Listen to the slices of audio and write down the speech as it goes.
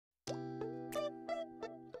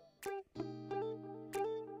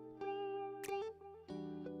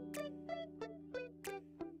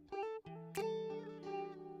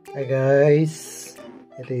Hi guys,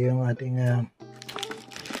 ito yung ating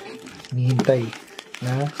hinihintay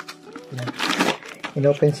na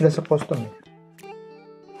inopen sila sa custom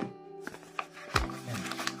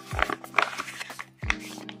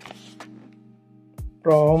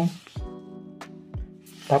from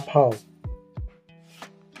Top How.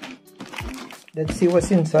 Let's see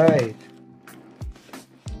what's inside.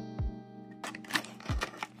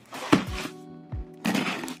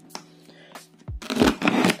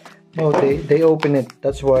 Oh, they open it.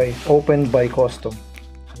 That's why opened by custom.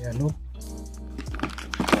 Yan, no?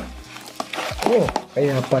 Oh,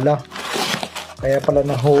 kaya pala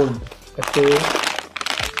na hold kasi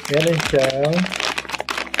meron siyang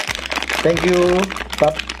thank you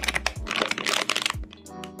Top.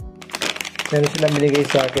 Meron silang binigay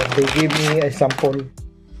sa akin. They gave me a sample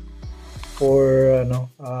for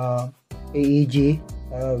AEG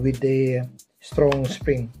with a strong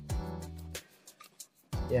spring.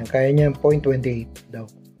 Yan, kaya niya 0.28 daw.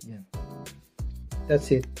 Yan.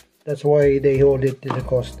 That's it. That's why they hold it in the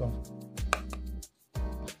custom.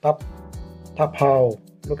 Top How.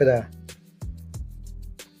 Look at that.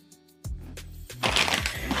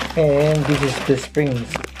 And this is the springs.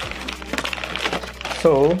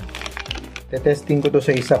 So, testing ko to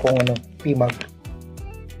sa isa kung PMAG.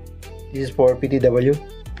 This is for PTW.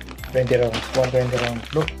 20 rounds. 120 rounds.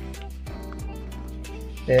 Look.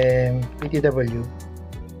 And PTW.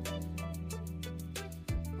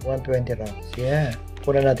 120 rounds. Yeah.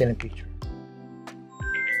 Kunan natin ang picture.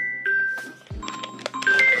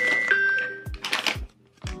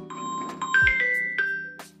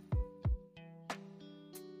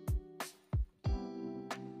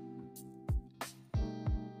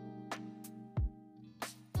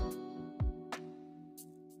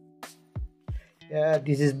 Yeah,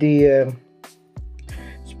 this is the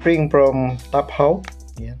spring from Top How.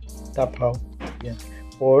 Yeah, Top How. Yeah,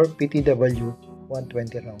 for PTW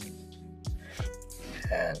 120 rounds.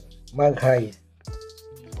 And mag high.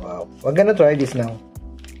 Wow, we're gonna try this now.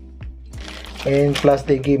 And plus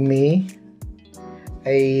they give me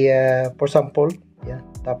a for sample. Yeah,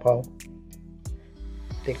 Top How.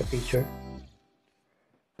 Take a picture.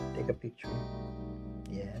 Take a picture.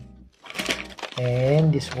 Yeah.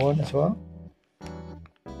 And this one as well.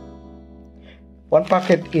 One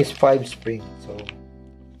packet is 5 spring, so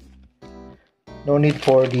no need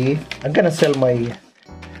for the. I'm gonna sell my.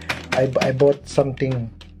 I bought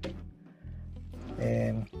something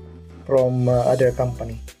from other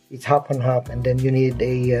company. It's half and half, and then you need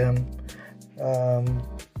a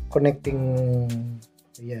connecting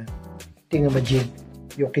thingamajig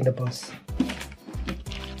yung kinabas.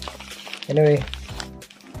 Anyway,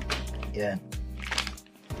 yeah.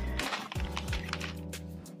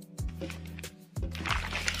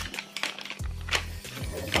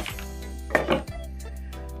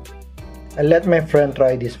 I'll let my friend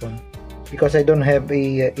try this one because I don't have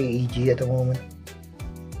a AEG at the moment.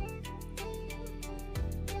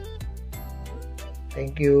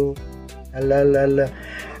 Thank you. I'll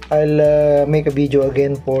make a video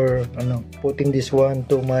again for putting this one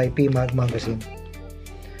to my PMAG magazine.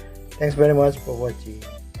 Thanks very much for watching.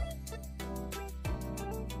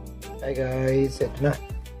 Hi guys, ito na.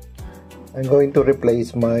 I'm going to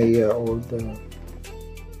replace my old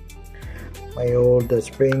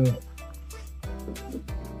spring.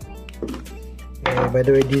 By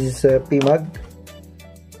the way, this is PMAG.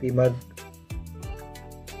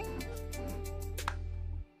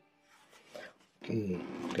 Okay,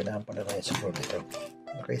 kailangan pala na i-screw dito.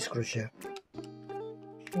 Naka-screw siya.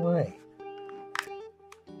 Why?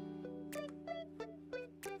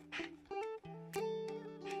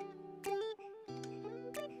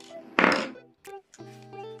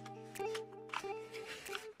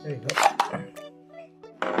 There you go.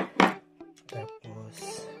 Tapos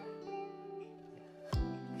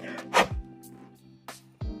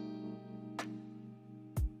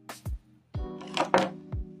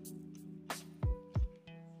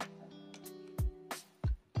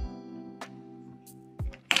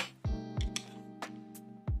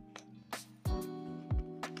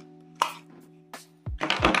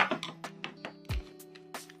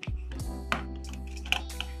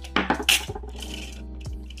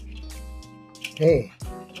okay.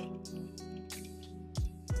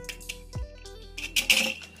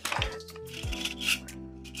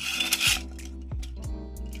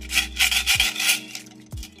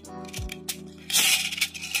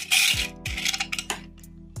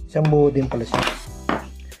 Isang buo din pala siya.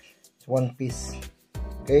 It's one piece.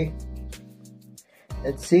 Okay.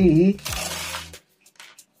 Let's see.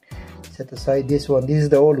 Set aside this one. This is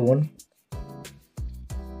the old one.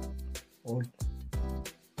 Old.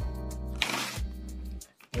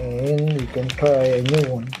 can try a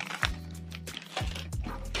new one.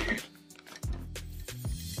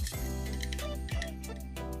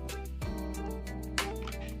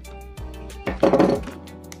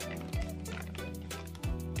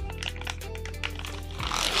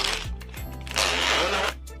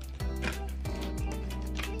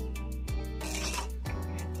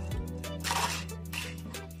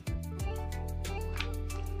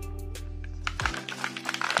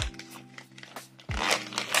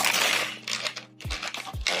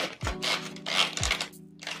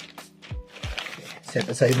 Set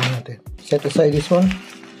aside natin. Set aside this one,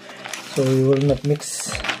 so we will not mix.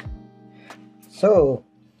 So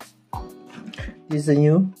this is the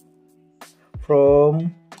new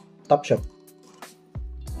from Topshop.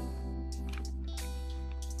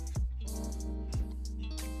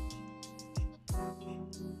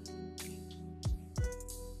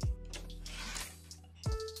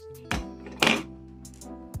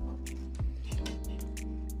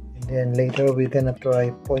 And then later we're gonna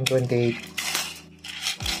try 0.28.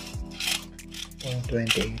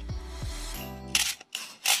 0.28.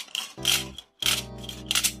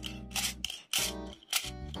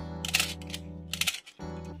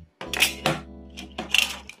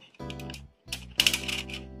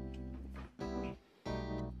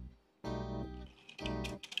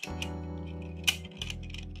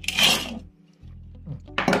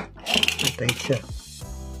 Tight siya.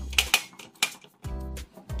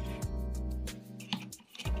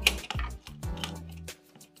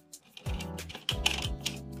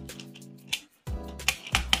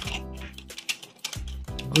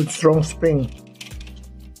 Good strong spring.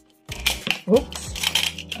 Oops.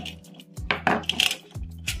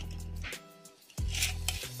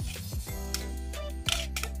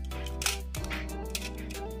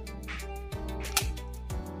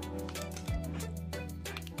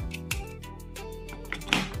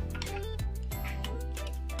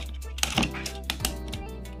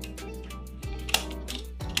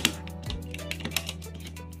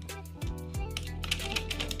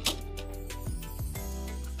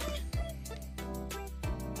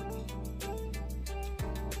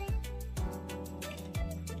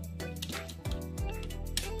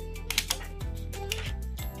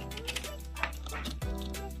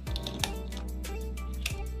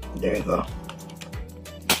 There you go.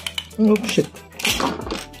 Oh shit.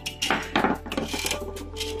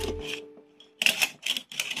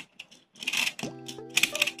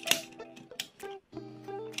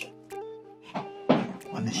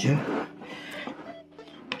 Ano siya?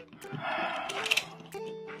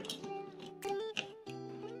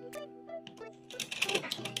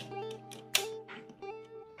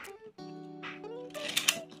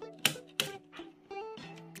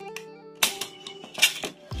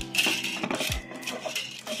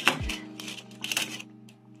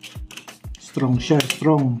 Strong siya,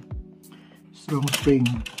 strong spring.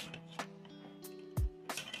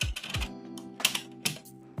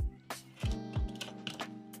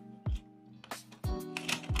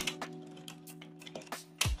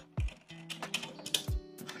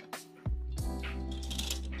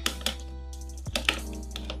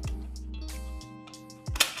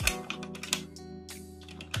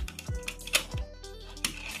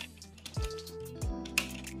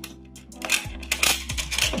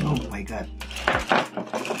 Oh my god.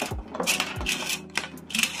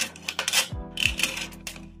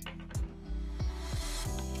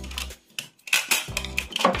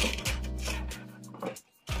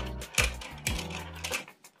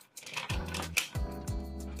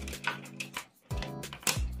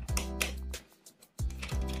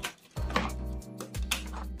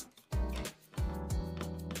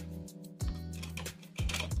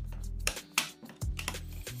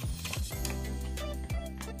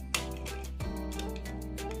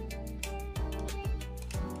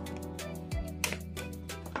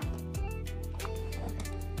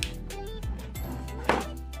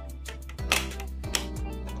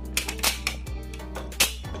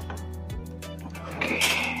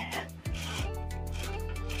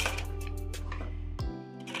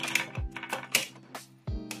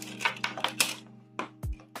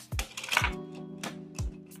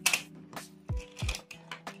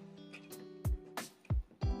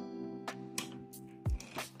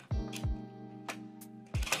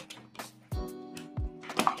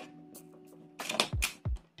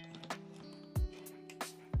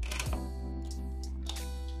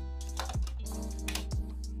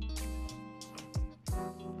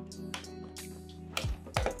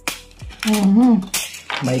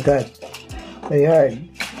 My god, very hard.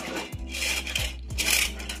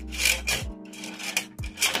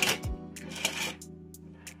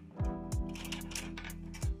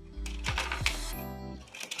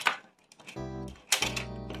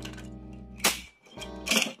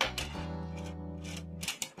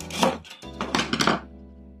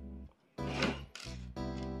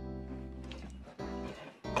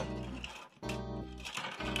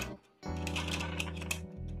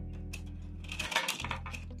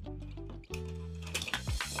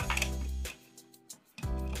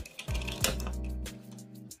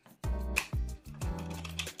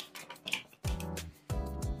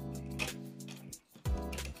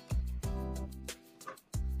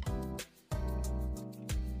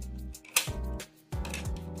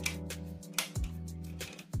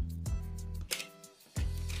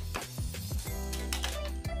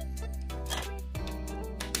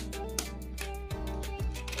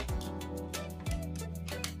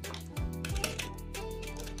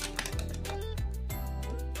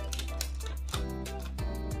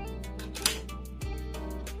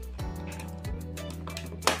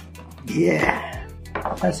 Yeah,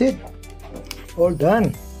 that's it. All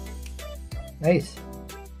done. Nice.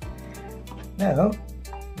 Now,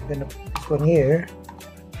 I'm gonna put this one here.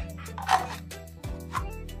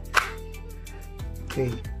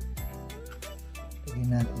 Okay.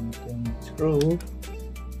 Lagyan natin itong screw.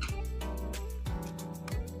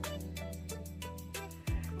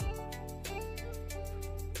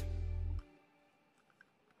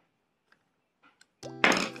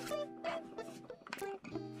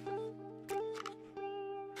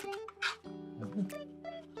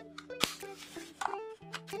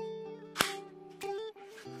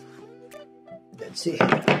 Let's see.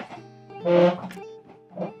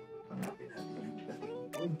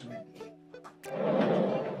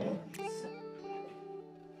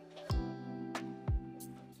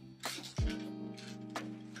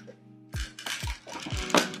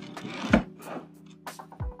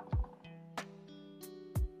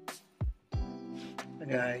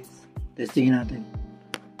 Guys, testingin natin.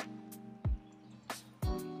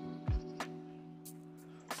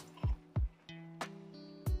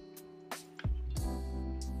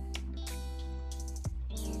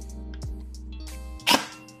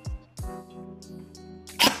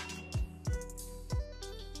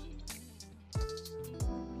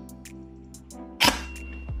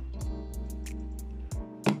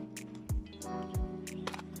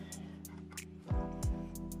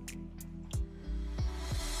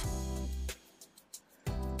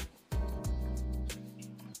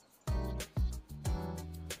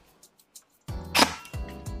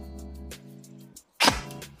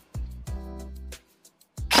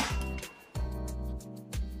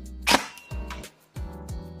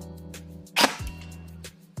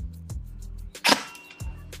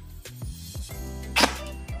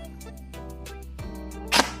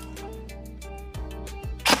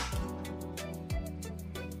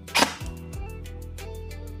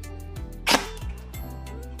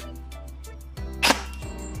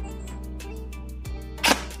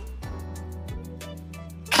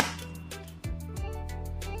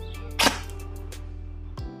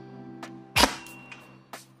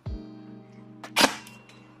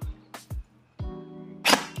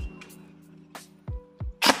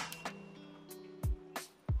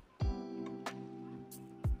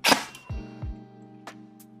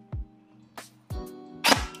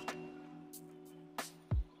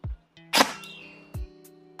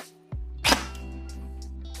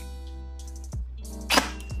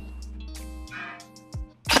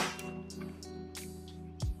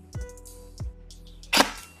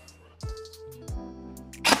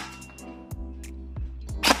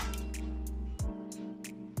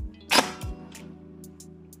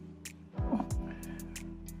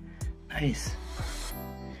 Nice.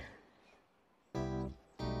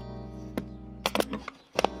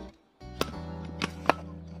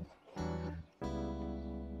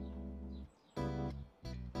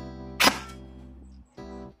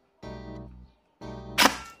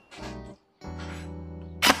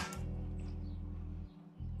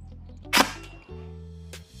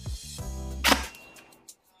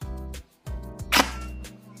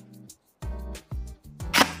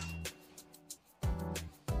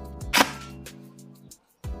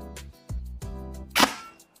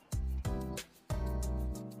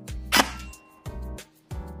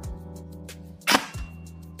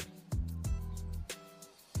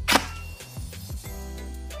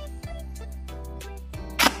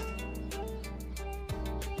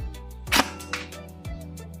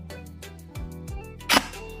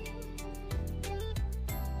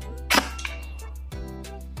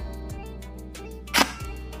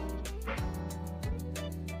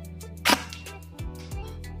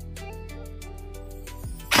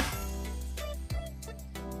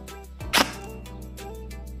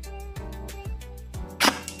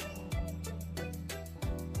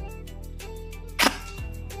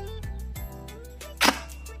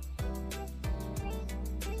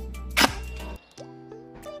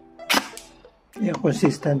 Yeah,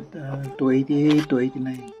 consistent 288,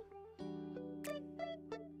 289.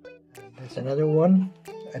 There's another one.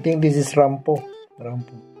 I think this is Rampo.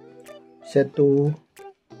 Set to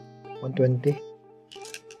 120.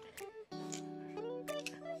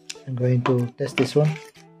 I'm going to test this one.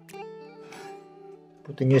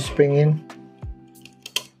 Put a new spring in.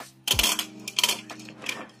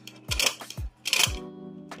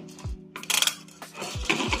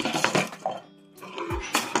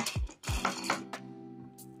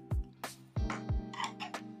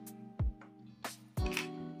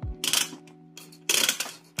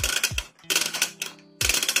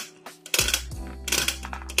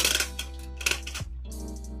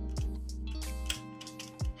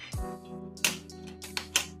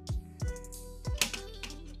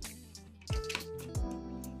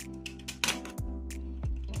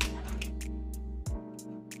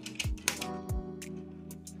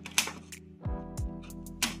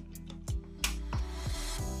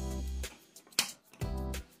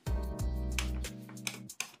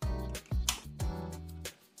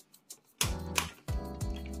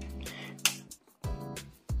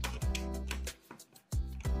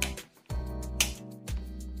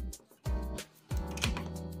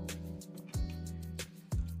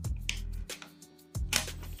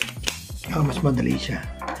 Mas madali siya.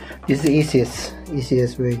 This is the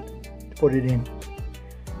easiest way to put it in.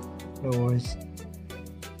 No worries.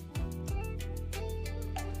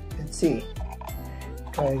 Let's see.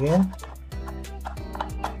 Try again.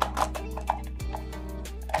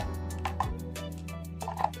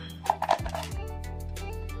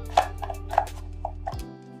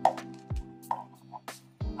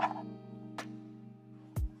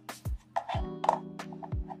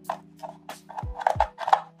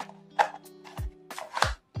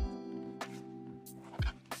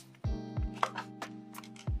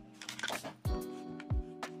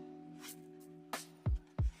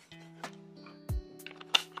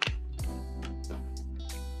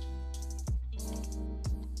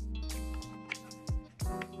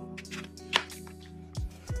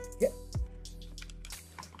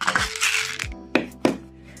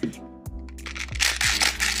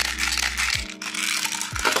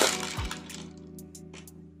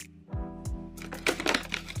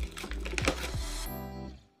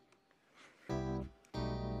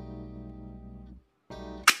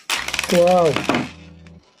 Wow!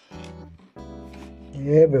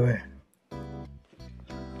 Everywhere.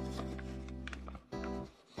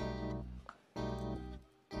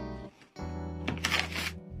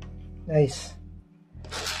 Nice.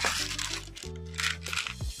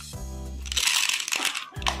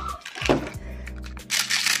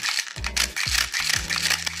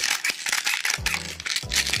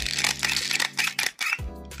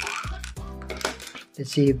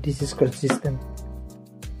 Let's see if this is consistent.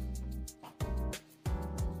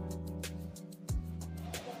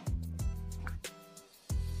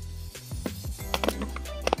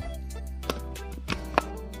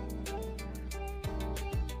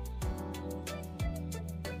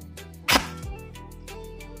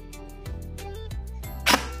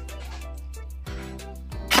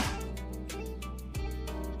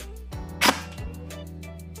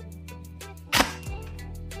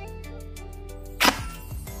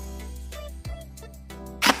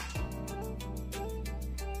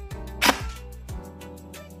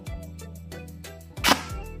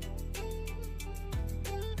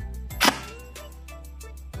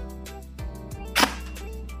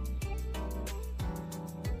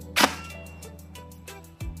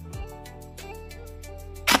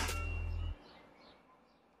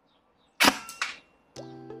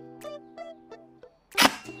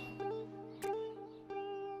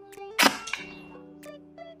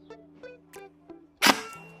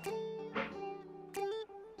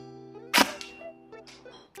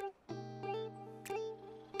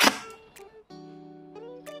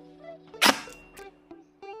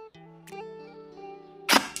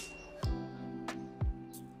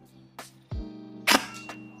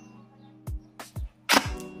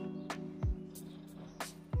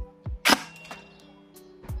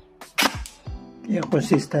 Yeah,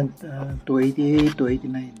 consistent 288,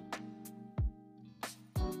 289.